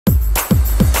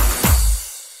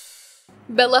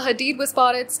Bella Hadid was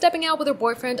spotted stepping out with her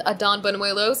boyfriend Adan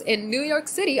Banuelos in New York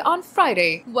City on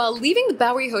Friday. While leaving the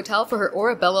Bowery Hotel for her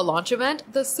Orebella launch event,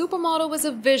 the supermodel was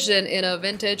a vision in a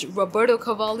vintage Roberto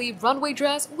Cavalli runway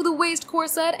dress with a waist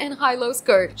corset and high-low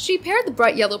skirt. She paired the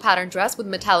bright yellow pattern dress with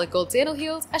metallic gold sandal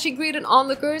heels as she greeted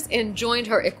onlookers and joined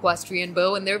her equestrian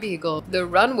beau in their vehicle. The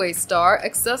runway star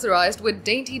accessorized with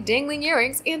dainty dangling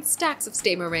earrings and stacks of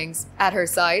statement rings. At her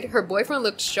side, her boyfriend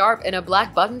looked sharp in a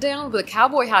black button-down with a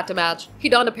cowboy hat to match. He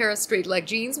donned a pair of straight-leg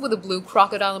jeans with a blue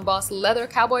crocodile-embossed leather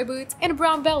cowboy boots and a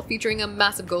brown belt featuring a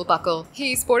massive gold buckle.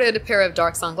 He sported a pair of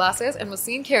dark sunglasses and was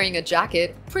seen carrying a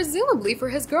jacket, presumably for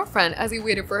his girlfriend, as he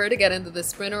waited for her to get into the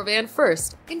Sprinter van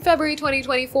first. In February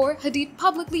 2024, Hadid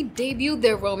publicly debuted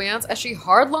their romance as she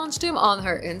hard-launched him on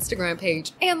her Instagram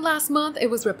page. And last month, it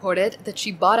was reported that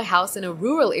she bought a house in a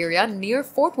rural area near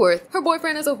Fort Worth. Her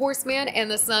boyfriend is a horseman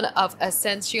and the son of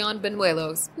Adan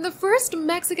Banuelos, the first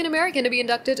Mexican-American to be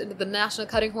inducted into the National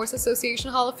Cutting Horse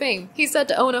Association Hall of Fame. He's said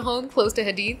to own a home close to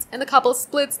Hadid's, and the couple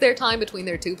splits their time between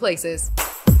their two places.